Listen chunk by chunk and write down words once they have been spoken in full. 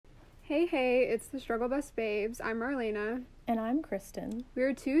Hey, it's the Struggle Bus Babes. I'm Marlena. And I'm Kristen.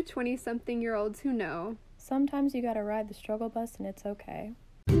 We're two 20-something-year-olds who know. Sometimes you gotta ride the struggle bus and it's okay.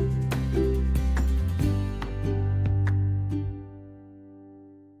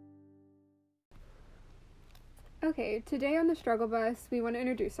 Okay, today on the Struggle Bus, we want to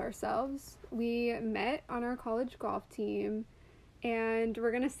introduce ourselves. We met on our college golf team, and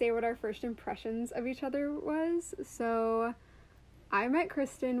we're going to say what our first impressions of each other was. So, I met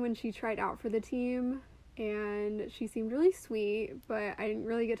Kristen when she tried out for the team, and she seemed really sweet, but I didn't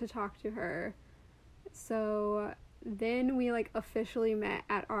really get to talk to her. So, then we, officially met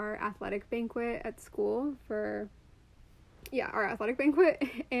at our athletic banquet at school our athletic banquet,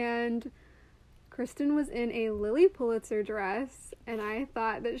 and Kristen was in a Lily Pulitzer dress, and I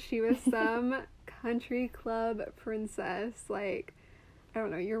thought that she was some country club princess. I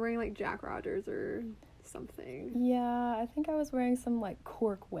don't know, you're wearing, Jack Rogers or something. Yeah, I think I was wearing some,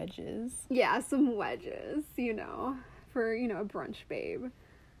 cork wedges. Yeah, some wedges, for, a brunch babe.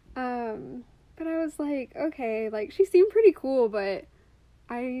 But I was like, okay, she seemed pretty cool, but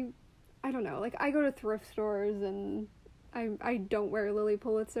I don't know, I go to thrift stores, and I don't wear Lily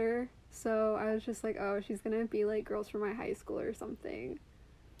Pulitzer. So I was just like, oh, she's gonna be like girls from my high school or something.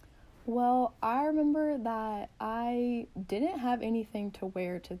 Well, I remember that I didn't have anything to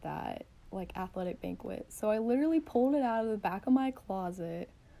wear to that, athletic banquet. So I literally pulled it out of the back of my closet.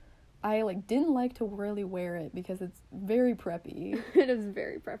 I, didn't like to really wear it because it's very preppy. It is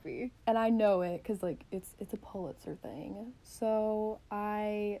very preppy. And I know it because, it's a Pulitzer thing. So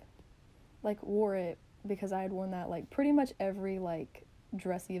I, wore it because I had worn that, pretty much every,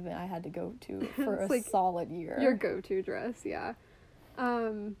 dressy event I had to go to for a solid year. Your go-to dress, yeah.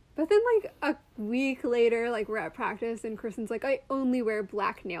 But then a week later, we're at practice and Kristen's like, I only wear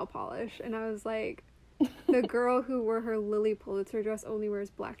black nail polish, and I was like, the girl who wore her Lily Pulitzer dress only wears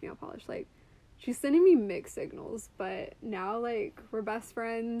black nail polish. She's sending me mixed signals, but now we're best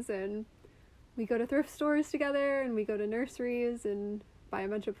friends and we go to thrift stores together and we go to nurseries and buy a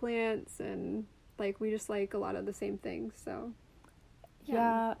bunch of plants, and we just like a lot of the same things. So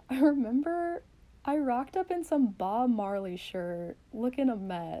yeah, I remember I rocked up in some Bob Marley shirt, looking a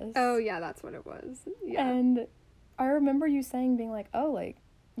mess. Oh, yeah, that's what it was. Yeah. And I remember you being like, oh,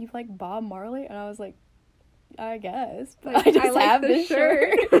 you like Bob Marley? And I was like, I guess. But I just have this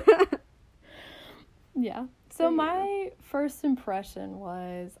shirt. Yeah. So my first impression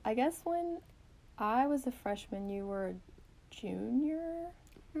was, I guess when I was a freshman, you were a junior?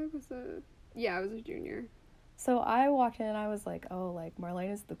 I was a junior. So I walked in and I was like, oh,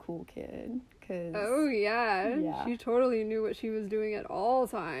 Marlena's the cool kid. Oh, yeah. She totally knew what she was doing at all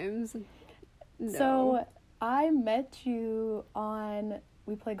times. No. So I met you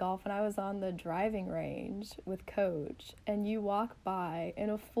we played golf, and I was on the driving range with Coach, and you walk by in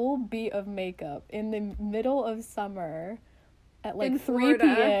a full beat of makeup in the middle of summer at 3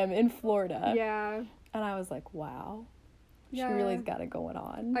 p.m. in Florida. Yeah. And I was like, wow. She really's got it going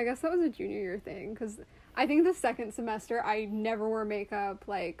on. I guess that was a junior year thing, because I think the second semester I never wore makeup,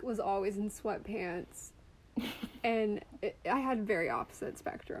 was always in sweatpants, and I had very opposite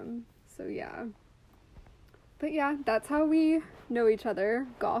spectrum, so yeah. But yeah, that's how we know each other.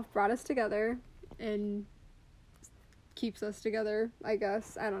 Golf brought us together, and keeps us together, I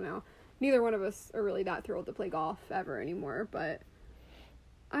guess. I don't know. Neither one of us are really that thrilled to play golf ever anymore, but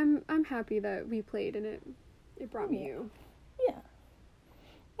I'm happy that we played, and it brought me you. Yeah.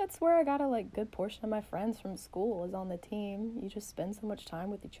 That's where I got a good portion of my friends from school is on the team. You just spend so much time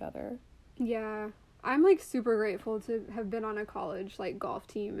with each other. Yeah. I'm super grateful to have been on a college golf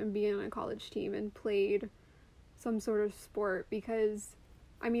team and be on a college team and played some sort of sport, because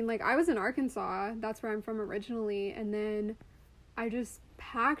I was in Arkansas, that's where I'm from originally, and then I just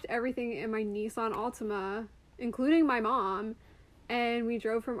packed everything in my Nissan Altima, including my mom, and we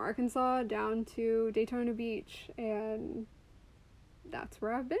drove from Arkansas down to Daytona Beach, and that's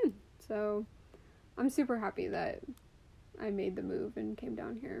where I've been. So I'm super happy that I made the move and came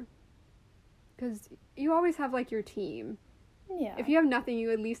down here, because you always have your team. Yeah. If you have nothing,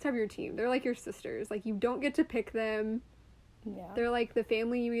 you at least have your team. They're your sisters. You don't get to pick them. Yeah. They're the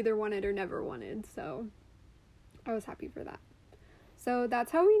family you either wanted or never wanted. So I was happy for that. So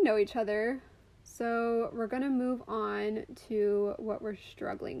that's how we know each other. So we're going to move on to what we're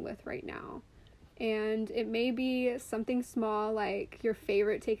struggling with right now. And it may be something small, like your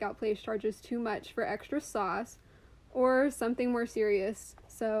favorite takeout place charges too much for extra sauce, or something more serious.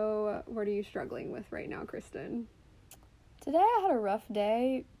 So what are you struggling with right now, Kristen? Today I had a rough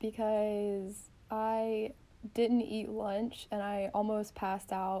day because I didn't eat lunch, and I almost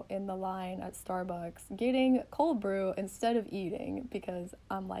passed out in the line at Starbucks getting cold brew instead of eating because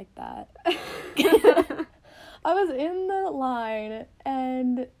I'm like that. I was in the line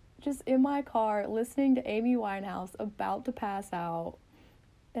and just in my car listening to Amy Winehouse, about to pass out,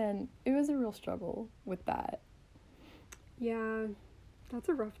 and it was a real struggle with that. Yeah, that's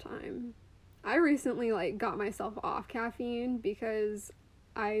a rough time. I recently got myself off caffeine because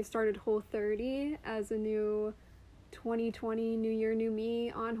I started Whole30 as a new 2020 New Year, New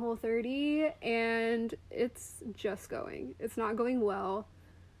Me on Whole30, and it's not going well.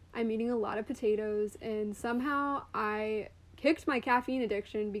 I'm eating a lot of potatoes, and somehow I kicked my caffeine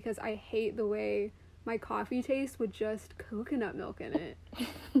addiction because I hate the way my coffee tastes with just coconut milk in it.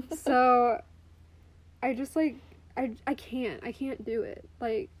 So I just I can't do it.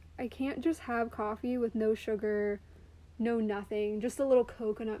 I can't just have coffee with no sugar, no nothing, just a little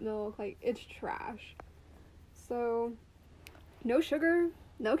coconut milk. It's trash. So no sugar,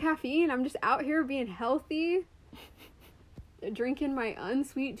 no caffeine. I'm just out here being healthy, drinking my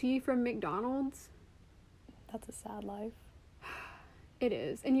unsweet tea from McDonald's. That's a sad life. It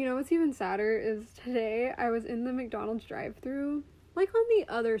is. And you know what's even sadder is today I was in the McDonald's drive-thru, on the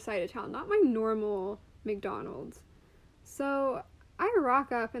other side of town, not my normal McDonald's. So I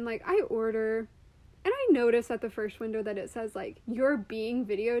rock up and I order, and I notice at the first window that it says you're being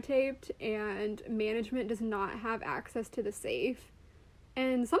videotaped and management does not have access to the safe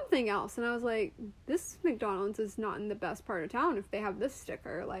and something else. And I was like, this McDonald's is not in the best part of town if they have this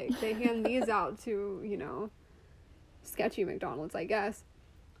sticker. They hand these out to, sketchy McDonald's, I guess.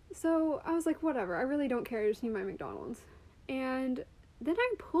 So I was like, whatever, I really don't care, I just need my McDonald's. And then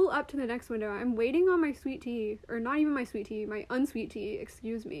I pull up to the next window. I'm waiting on my sweet tea, or not even my sweet tea, my unsweet tea,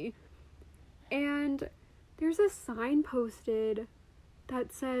 excuse me. And there's a sign posted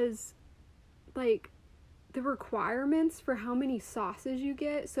that says, the requirements for how many sauces you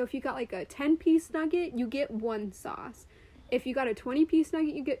get. So if you got a 10-piece nugget, you get 1 sauce. If you got a 20-piece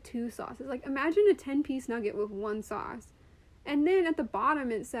nugget, you get 2 sauces. Imagine a 10-piece nugget with 1 sauce. And then at the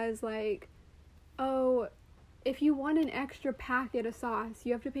bottom it says, oh, if you want an extra packet of sauce,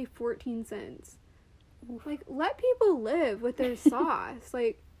 you have to pay 14 cents. Let people live with their sauce.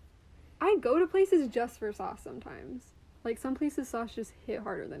 I go to places just for sauce sometimes. Some places sauce just hit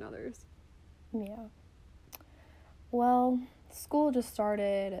harder than others. Yeah. Well, school just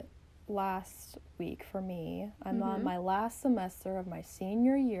started last week for me. I'm on my last semester of my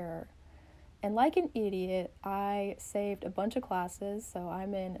senior year. And like an idiot, I saved a bunch of classes, so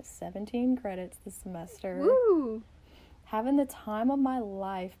I'm in 17 credits this semester. Woo! Having the time of my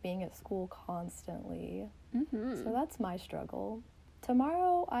life being at school constantly. Mm-hmm. So that's my struggle.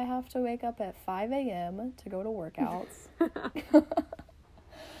 Tomorrow, I have to wake up at 5 a.m. to go to workouts.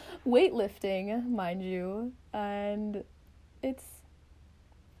 Weightlifting, mind you. And it's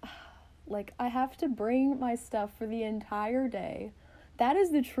I have to bring my stuff for the entire day. That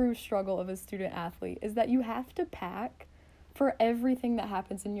is the true struggle of a student athlete, is that you have to pack for everything that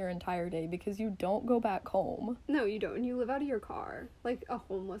happens in your entire day because you don't go back home. No, you don't. You live out of your car like a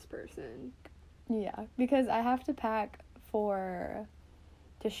homeless person. Yeah, because I have to pack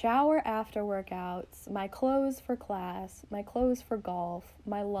to shower after workouts, my clothes for class, my clothes for golf,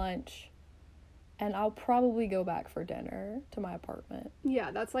 my lunch, and I'll probably go back for dinner to my apartment.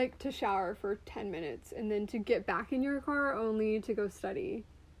 Yeah, that's to shower for 10 minutes and then to get back in your car only to go study.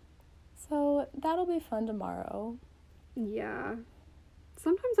 So that'll be fun tomorrow. Yeah.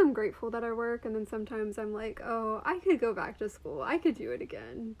 Sometimes I'm grateful that I work, and then sometimes I'm oh, I could go back to school. I could do it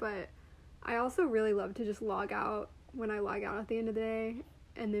again. But I also really love to just log out when I log out at the end of the day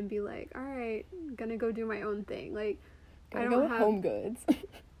and then be all right, I'm gonna go do my own thing. I don't have Home Goods.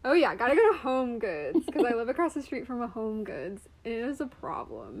 Oh yeah, gotta go to Home Goods because I live across the street from a Home Goods, and it is a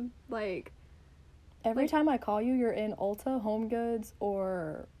problem. Every time I call you, you're in Ulta, Home Goods,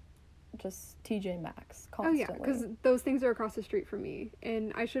 or just TJ Maxx constantly. Oh yeah, because those things are across the street from me,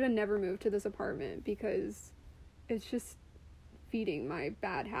 and I should have never moved to this apartment because it's just feeding my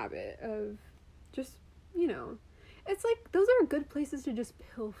bad habit of just, it's those are good places to just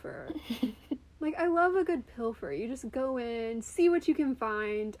pilfer. I love a good pilfer. You just go in, see what you can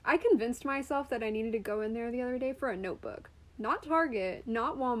find. I convinced myself that I needed to go in there the other day for a notebook. Not Target,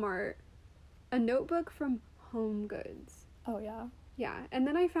 not Walmart. A notebook from Home Goods. Oh, yeah. Yeah, and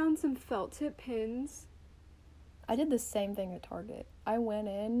then I found some felt tip pins. I did the same thing at Target. I went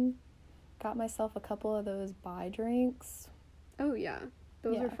in, got myself a couple of those buy drinks. Oh, yeah.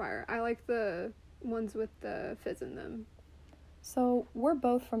 Those are fire. I like the ones with the fizz in them. So we're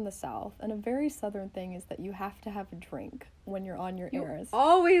both from the South, and a very Southern thing is that you have to have a drink when you're on your You errands.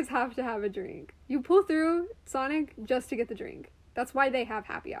 always have to have a drink. You pull through Sonic just to get the drink. That's why they have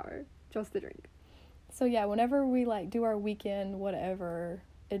happy hour. Just the drink. So yeah, whenever we like do our weekend whatever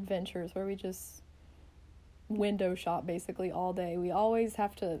adventures where we just window shop basically all day, we always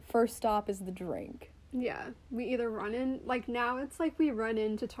have to, first stop is the drink. Yeah. We either run in, like now it's like we run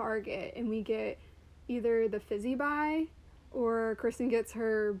into Target and we get either the fizzy buy or Kristen gets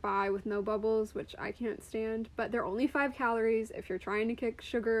her buy with no bubbles, which I can't stand. But they're only 5 calories. If you're trying to kick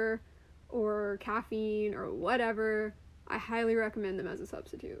sugar or caffeine or whatever, I highly recommend them as a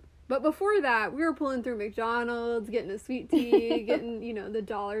substitute. But before that, we were pulling through McDonald's, getting a sweet tea, getting, you know, the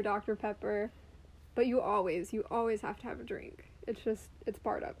 $1 Dr. Pepper. But you always have to have a drink. It's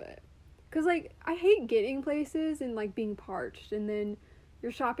part of it. Because, like, I hate getting places and, like, being parched. And then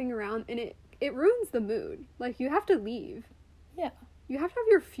you're shopping around and it ruins the mood. Like, you have to leave. Yeah. You have to have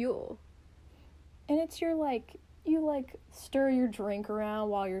your fuel. And it's your, like, you, like, stir your drink around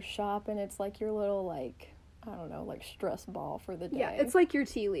while you're shopping. It's like your little, like, I don't know, like, stress ball for the day. Yeah, it's like your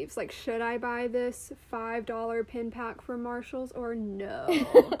tea leaves. Like, should I buy this $5 pin pack from Marshall's or no?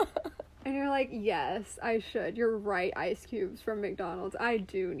 And you're like, yes, I should. You're right, ice cubes from McDonald's. I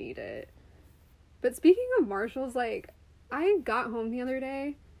do need it. But speaking of Marshall's, like, I got home the other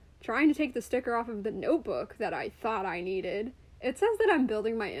day trying to take the sticker off of the notebook that I thought I needed. It says that I'm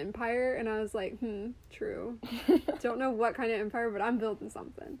building my empire, and I was like, true. Don't know what kind of empire, but I'm building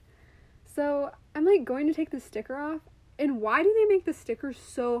something. So I'm, like, going to take the sticker off, and why do they make the sticker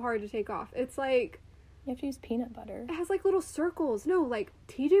so hard to take off? It's like... You have to use peanut butter. It has, like, little circles. No, like,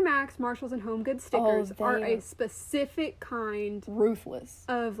 TJ Maxx, Marshalls, and Home Goods stickers are a specific kind... Ruthless.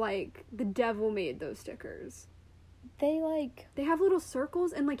 ...of, like, the devil made those stickers. They have little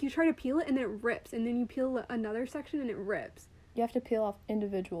circles, and, like, you try to peel it, and then it rips. And then you peel another section, and it rips. You have to peel off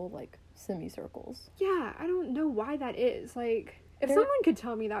individual, like, semicircles. Yeah, I don't know why that is. Like, if someone could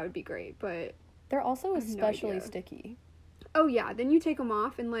tell me, that would be great, but... They're also especially sticky. Oh, yeah. Then you take them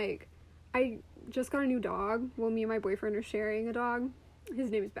off, and, like, I just got a new dog. Well, me and my boyfriend are sharing a dog.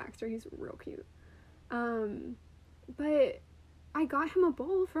 His name is Baxter. He's real cute. But I got him a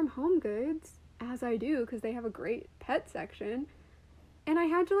bowl from Home Goods, as I do, because they have a great pet section. And I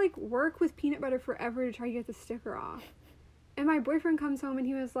had to, like, work with peanut butter forever to try to get the sticker off. And my boyfriend comes home and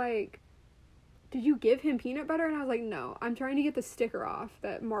he was like, did you give him peanut butter? And I was like, no, I'm trying to get the sticker off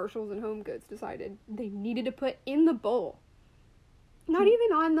that Marshalls and Home Goods decided they needed to put in the bowl. Not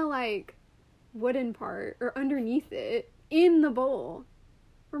even on the, like, wooden part or underneath it, in the bowl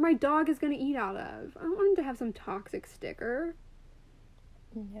where my dog is going to eat out of. I don't want him to have some toxic sticker.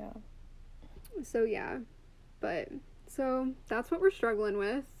 Yeah. So, yeah. So that's what we're struggling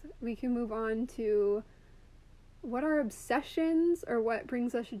with. We can move on to what are obsessions or what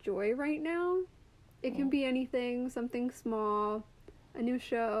brings us joy right now. It can be anything, something small, a new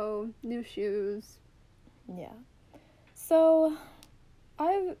show, new shoes. Yeah. So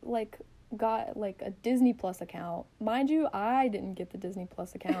I've, like, got, like, a Disney Plus account. Mind you, I didn't get the Disney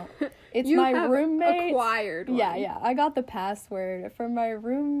Plus account. It's my roommate acquired one. Yeah. I got the password from my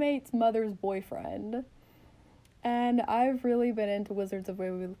roommate's mother's boyfriend. And I've really been into Wizards of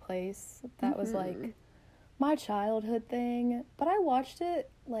Waverly Place. That was, like, my childhood thing. But I watched it,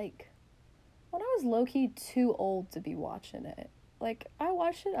 like, when I was low-key too old to be watching it. Like, I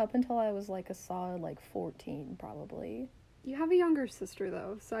watched it up until I was, like, a solid, like, 14, probably. You have a younger sister,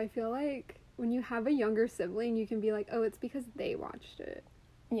 though, so I feel like when you have a younger sibling, you can be like, oh, it's because they watched it.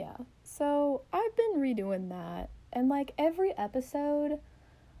 Yeah. So, I've been redoing that. And, like, every episode,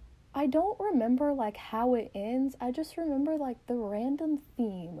 I don't remember, like, how it ends. I just remember, like, the random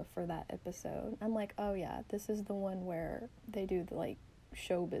theme for that episode. I'm like, oh, yeah, this is the one where they do the, like,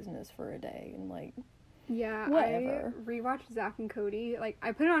 show business for a day and, like, yeah, whatever. I rewatched Zack and Cody. Like,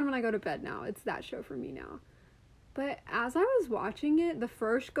 I put it on when I go to bed now. It's that show for me now. But as I was watching it, the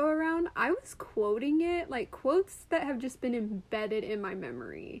first go around, I was quoting it, like, quotes that have just been embedded in my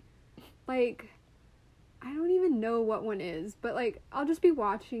memory. Like, I don't even know what one is, but, like, I'll just be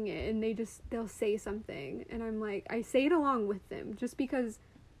watching it and they'll say something. And I'm like, I say it along with them just because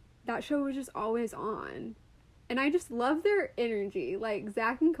that show was just always on. And I just love their energy. Like,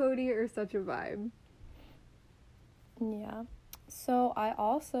 Zack and Cody are such a vibe. Yeah. So, I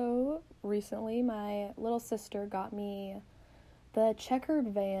also, recently, my little sister got me the checkered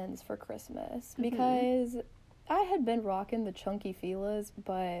Vans for Christmas. Because I had been rocking the chunky Fila's,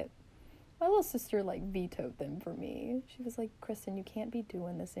 but my little sister, like, vetoed them for me. She was like, Kristen, you can't be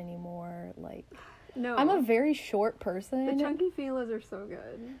doing this anymore. Like, No. I'm a very short The person. chunky Filas are so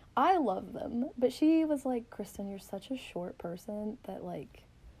good. I love them. But she was like, Kristen, you're such a short person that, like,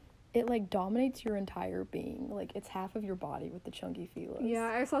 it, like, dominates your entire being. Like, it's half of your body with the chunky Filas. Yeah,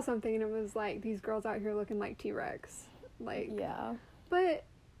 I saw something and it was like, these girls out here looking like T-Rex. Like, Yeah. but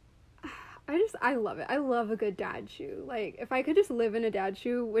I love it. I love a good dad shoe. Like, if I could just live in a dad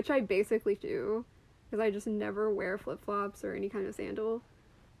shoe, which I basically do, because I just never wear flip-flops or any kind of sandal,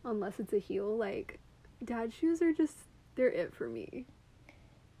 unless it's a heel, like, dad shoes are just, they're it for me.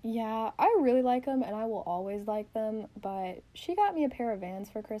 Yeah, I really like them, and I will always like them, but she got me a pair of Vans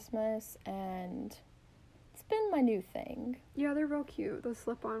for Christmas, and it's been my new thing. Yeah, they're real cute. Those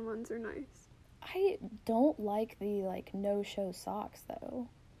slip-on ones are nice. I don't like the, like, no-show socks, though.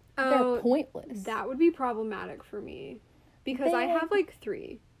 Oh, They're pointless. that would be problematic for me, because I have, like,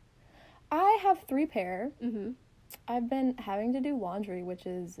 3. I have 3 pair. Mm-hmm. I've been having to do laundry, which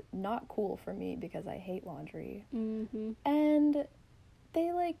is not cool for me because I hate laundry. Mm-hmm. And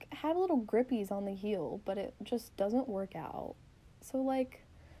they, like, have little grippies on the heel, but it just doesn't work out. So, like,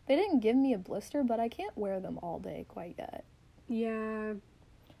 they didn't give me a blister, but I can't wear them all day quite yet. Yeah.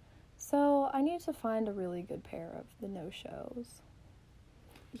 So, I need to find a really good pair of the no-shows.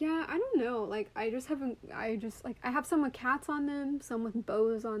 Yeah, I don't know. Like, I have some with cats on them, some with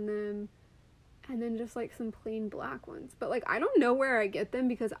bows on them, and then just, like, some plain black ones. But, like, I don't know where I get them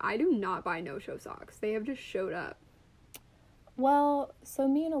because I do not buy no-show socks. They have just showed up. Well, so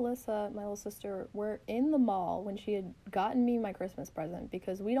me and Alyssa, my little sister, were in the mall when she had gotten me my Christmas present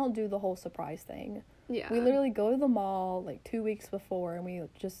because we don't do the whole surprise thing. Yeah. We literally go to the mall, like, 2 weeks before, and we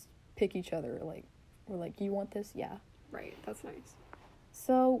just pick each other. Like, we're like, you want this? Yeah. Right, that's nice.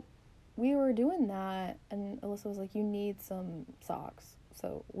 So we were doing that, and Alyssa was like, you need some socks.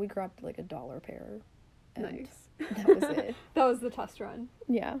 So we grabbed, like, $1 pair. And Nice. that was it. That was the test run.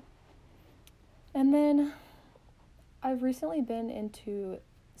 Yeah. And then I've recently been into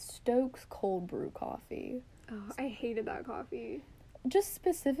Stokes cold brew coffee. Oh, I hated that coffee. Just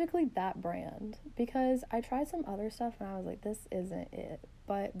specifically that brand. Because I tried some other stuff, and I was like, this isn't it.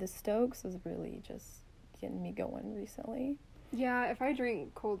 But the Stokes was really just getting me going recently. Yeah, if I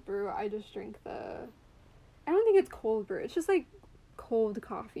drink cold brew, I just drink I don't think it's cold brew. It's just, like, cold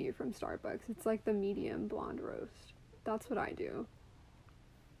coffee from Starbucks. It's, like, the medium blonde roast. That's what I do.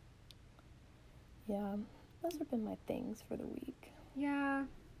 Yeah, those have been my things for the week. Yeah.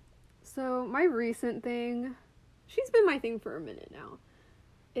 So, my recent thing, she's been my thing for a minute now,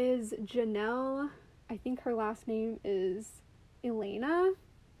 is Janelle. I think her last name is Elena.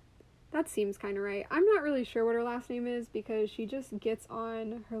 That seems kind of right. I'm not really sure what her last name is because she just gets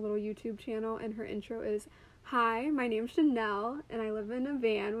on her little YouTube channel and her intro is, "Hi, my name's Janelle and I live in a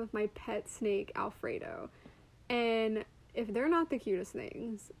van with my pet snake, Alfredo." And if they're not the cutest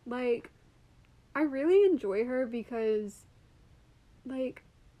things, like, I really enjoy her because, like,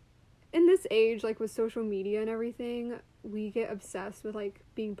 in this age, like, with social media and everything, we get obsessed with, like,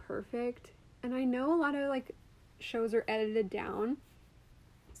 being perfect. And I know a lot of, like, shows are edited down.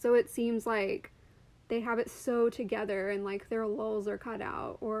 So it seems like they have it so together and, like, their lulls are cut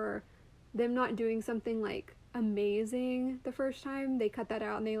out, or them not doing something, like, amazing the first time, they cut that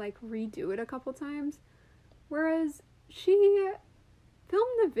out and they, like, redo it a couple times. Whereas she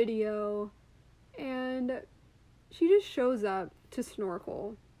filmed the video and she just shows up to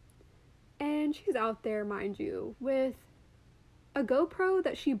snorkel. And she's out there, mind you, with a GoPro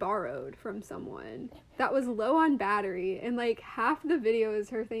that she borrowed from someone that was low on battery, and, like, half the video is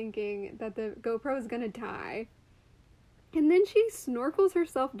her thinking that the GoPro is gonna die. And then she snorkels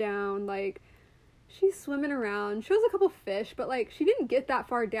herself down, like, she's swimming around, shows a couple fish, but, like, she didn't get that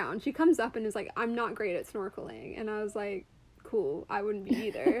far down. She comes up and is like, "I'm not great at snorkeling." And I was like, cool, I wouldn't be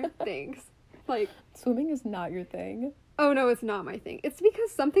either. Thanks. Like, Swimming is not your thing. Oh no, it's not my thing. It's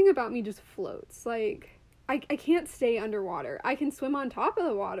because something about me just floats. Like, I can't stay underwater. I can swim on top of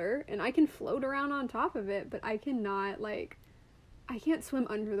the water, and I can float around on top of it, but I cannot, like, I can't swim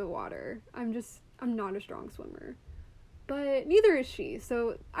under the water. I'm not a strong swimmer. But neither is she,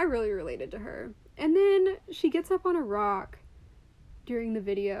 so I really related to her. And then she gets up on a rock during the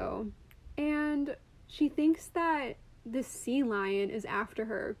video, and she thinks that this sea lion is after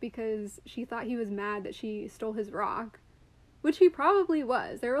her because she thought he was mad that she stole his rock, which he probably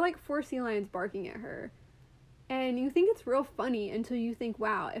was. There were, like, 4 sea lions barking at her. And you think it's real funny until you think,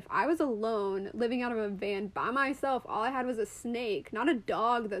 wow, if I was alone, living out of a van by myself, all I had was a snake, not a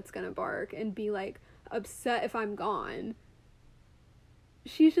dog that's gonna bark and be, like, upset if I'm gone.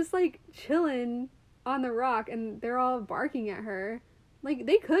 She's just, like, chilling on the rock, and they're all barking at her. Like,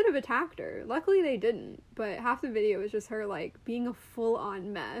 they could have attacked her. Luckily, they didn't. But half the video is just her, like, being a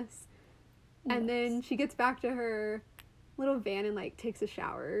full-on mess. And Nice. then she gets back to her little van and like takes a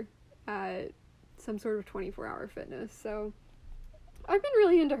shower at some sort of 24-hour fitness. So I've been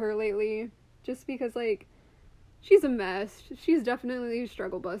really into her lately just because like she's a mess. She's definitely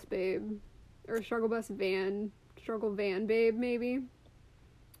struggle bus babe or struggle van babe maybe.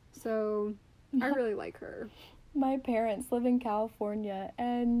 So I really like her. My parents live in California,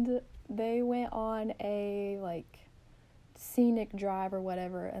 and they went on a like scenic drive or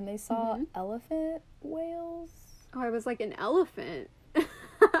whatever, and they saw elephant whales. Oh, I was like an elephant.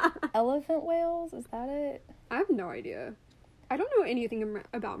 Elephant whales, is that it? I have no idea. I don't know anything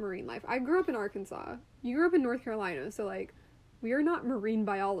about marine life. I grew up in Arkansas. You grew up in North Carolina, so like we are not marine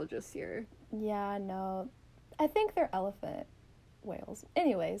biologists here. Yeah, no. I think they're elephant whales.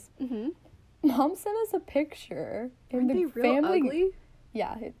 Anyways, Mm-hmm. Mom sent us a picture in Aren't the they real family. ugly?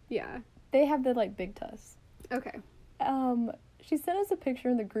 Yeah, Yeah. they have the like big tusks. Okay. She sent us a picture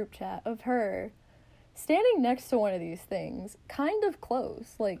in the group chat of her standing next to one of these things, kind of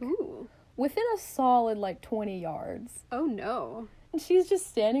close, like Ooh. within a solid like 20 yards. Oh no. And she's just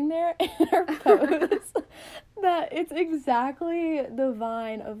standing there in her pose. That it's exactly the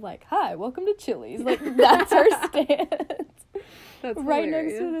Vine of like, hi, welcome to Chili's. Like, that's her stance. That's Right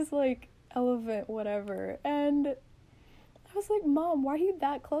hilarious. next to this like elephant whatever. And I was like, Mom, why are you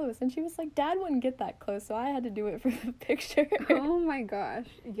that close? And she was like, Dad wouldn't get that close, so I had to do it for the picture. Oh my gosh.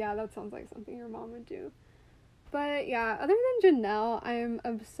 Yeah, that sounds like something your mom would do. But yeah, other than Janelle, I'm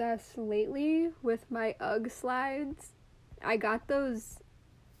obsessed lately with my UGG slides. I got those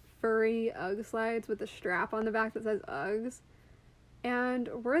furry UGG slides with a strap on the back that says Uggs. And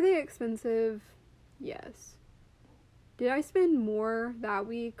were they expensive? Yes. Did I spend more that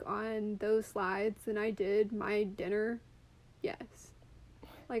week on those slides than I did my dinner? Yes.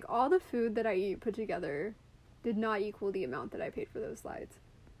 Like, all the food that I eat put together did not equal the amount that I paid for those slides.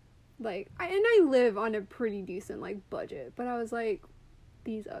 Like, I live on a pretty decent, like, budget. But I was like,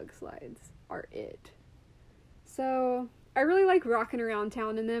 these UGG slides are it. So, I really like rocking around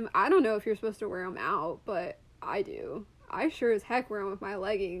town in them. I don't know if you're supposed to wear them out, but I do. I sure as heck wear them with my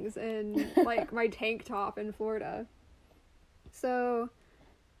leggings and, like, my tank top in Florida. So,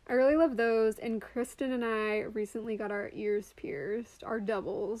 I really love those. And Kristen and I recently got our ears pierced, our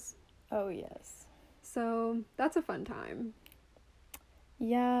doubles. Oh, yes. So, that's a fun time.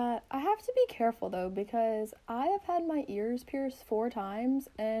 Yeah, I have to be careful though, because I have had my ears pierced 4 times,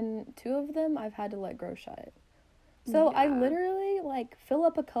 and 2 of them I've had to let grow shut. So I Yeah. literally like fill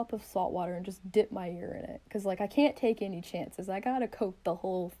up a cup of salt water and just dip my ear in it, because like I can't take any chances. I gotta coat the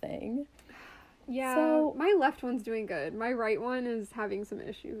whole thing. Yeah, So- my left one's doing good. My right one is having some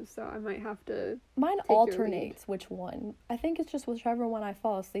issues, so I might have to... Mine Take your alternates which one. I think it's just whichever one I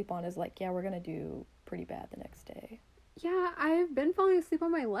fall asleep on is like, yeah, we're gonna do pretty bad the next day. Yeah, I've been falling asleep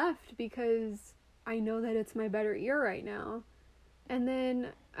on my left because I know that it's my better ear right now. And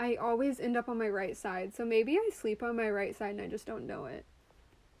then I always end up on my right side, so maybe I sleep on my right side and I just don't know it.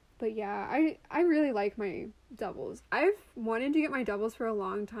 But yeah, I really like my doubles. I've wanted to get my doubles for a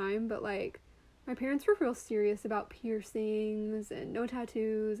long time, but like, my parents were real serious about piercings and no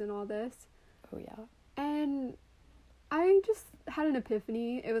tattoos and all this. Oh yeah. And I just had an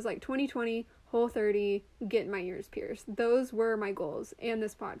epiphany. It was like 2020, Whole30, get my ears pierced. Those were my goals and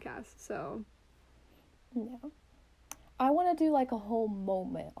this podcast. So, Yeah. I want to do like a whole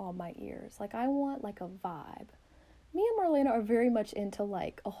moment on my ears. Like I want like a vibe. Me and Marlena are very much into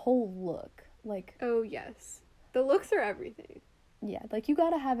like a whole look. Like, oh yes. The looks are everything. yeah, like you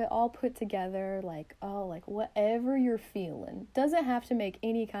gotta have it all put together. Like, oh, like whatever you're feeling. Doesn't have to make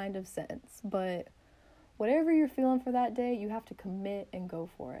any kind of sense, but whatever you're feeling for that day, you have to commit and go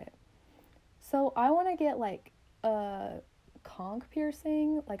for it. So I want to get like a conch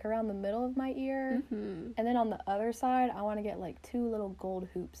piercing, like around the middle of my ear. Mm-hmm. And then on the other side, I want to get like 2 little gold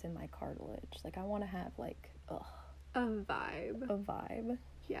hoops in my cartilage. Like I want to have like, A vibe. a vibe.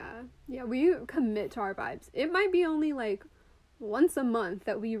 Yeah. Yeah, we commit to our vibes. It might be only like once a month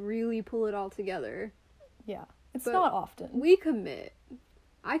that we really pull it all together. Yeah. It's But not often. We commit.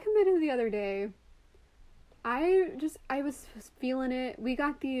 I committed the other day. I was feeling it. We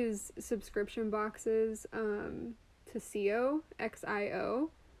got these subscription boxes to Xio, XIO.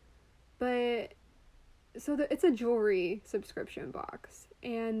 But so it's a jewelry subscription box,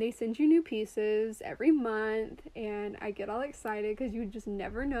 and they send you new pieces every month, and I get all excited because you just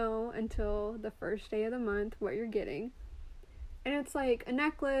never know until the first day of the month what you're getting. And it's like a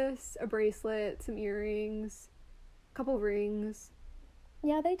necklace, a bracelet, some earrings, a couple rings.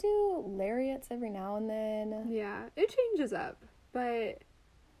 Yeah, they do lariats every now and then. Yeah, it changes up. But,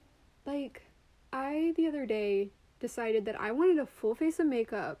 like, I, the other day, decided that I wanted a full face of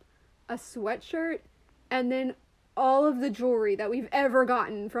makeup, a sweatshirt, and then all of the jewelry that we've ever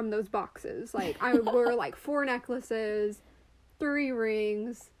gotten from those boxes. Like, I wore, like, 4 necklaces, 3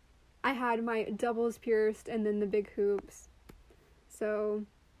 rings. I had my doubles pierced and then the big hoops. So,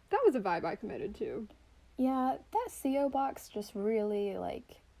 that was a vibe I committed to. Yeah, that CO box just really,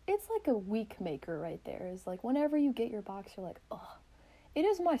 like, it's like a week maker right there. It's like, whenever you get your box, you're like, oh, it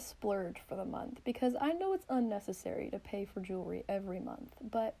is my splurge for the month, because I know it's unnecessary to pay for jewelry every month,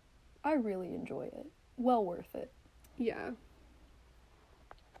 but I really enjoy it. Well worth it. Yeah.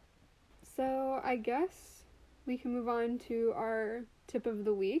 So, I guess we can move on to our tip of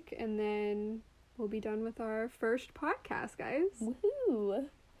the week, and then we'll be done with our first podcast, guys. Woohoo!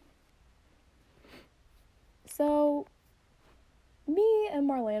 So, me and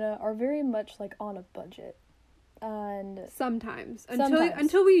Marlena are very much, like, on a budget. And Sometimes. Sometimes.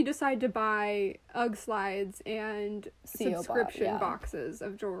 Until we decide to buy UGG slides and CO subscription yeah. boxes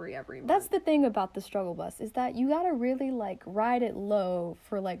of jewelry every month. that's the thing about the struggle bus, is that you gotta really, like, ride it low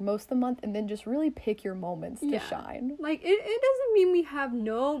for, like, most of the month, and then just really pick your moments to shine. Like, it doesn't mean we have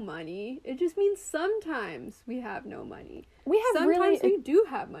no money. It just means sometimes we have no money. Sometimes we do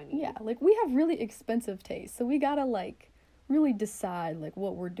have money. Yeah, like, we have really expensive taste, so we gotta, like, really decide, like,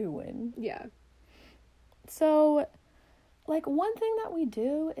 what we're doing. Yeah. So, like, one thing that we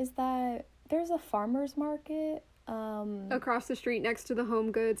do is that there's a farmer's market. Across the street next to the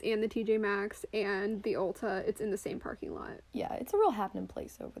Home Goods and the TJ Maxx and the Ulta. It's in the same parking lot. Yeah, it's a real happening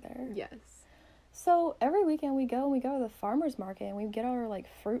place over there. Yes. So, every weekend we go to the farmer's market and we get our, like,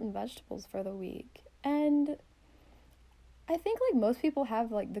 fruit and vegetables for the week. And I think, like, most people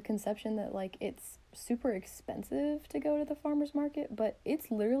have, like, the conception that, like, it's super expensive to go to the farmer's market, but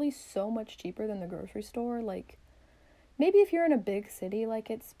it's literally so much cheaper than the grocery store. Like, maybe if you're in a big city, like,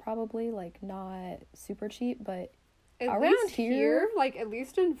 it's probably, like, not super cheap, but around here, like, at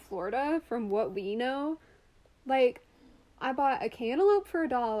least in Florida, from what we know, like, I bought a cantaloupe for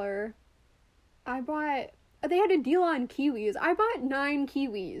 $1. They had a deal on kiwis. I bought 9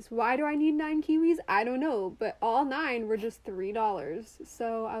 kiwis. Why do I need 9 kiwis? I don't know, but all 9 were just $3.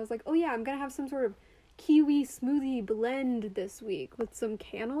 So I was like, oh yeah, I'm gonna have some sort of kiwi smoothie blend this week with some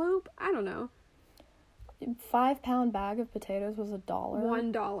cantaloupe. I don't know. 5-pound bag of potatoes was $1.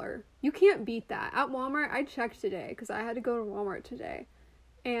 $1. You can't beat that. At Walmart, I checked today because I had to go to Walmart today,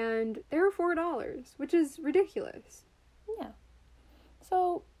 and they were $4, which is ridiculous. Yeah.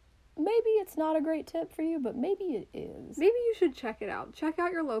 So maybe it's not a great tip for you, but maybe it is. Maybe you should check it out. Check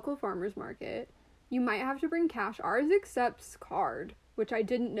out your local farmer's market. You might have to bring cash. Ours accepts card, which I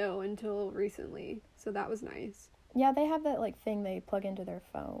didn't know until recently, so that was nice. Yeah, they have that, like, thing they plug into their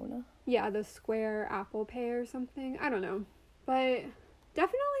phone. Yeah, the Square Apple Pay or something. I don't know. But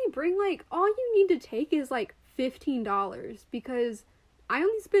definitely bring, like, all you need to take is, like, $15, because I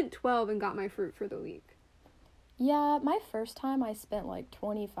only spent $12 and got my fruit for the week. Yeah, my first time I spent, like,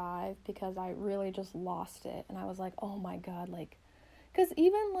 $25 because I really just lost it. And I was like, oh my god, like, because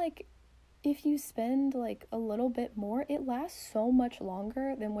even, like, if you spend, like, a little bit more, it lasts so much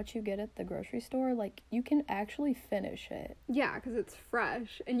longer than what you get at the grocery store. Like, you can actually finish it. Yeah, because it's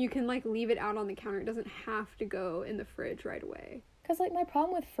fresh, and you can, like, leave it out on the counter. It doesn't have to go in the fridge right away. Because, like, my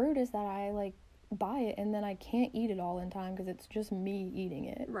problem with fruit is that I, like, buy it and then I can't eat it all in time because it's just me eating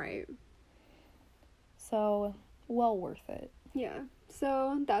it. Right. So, well worth it. Yeah.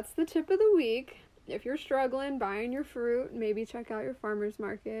 So, that's the tip of the week. If you're struggling buying your fruit, maybe check out your farmer's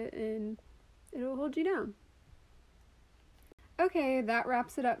market and it'll hold you down. Okay, that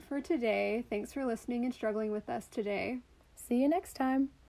wraps it up for today. Thanks for listening and struggling with us today. See you next time.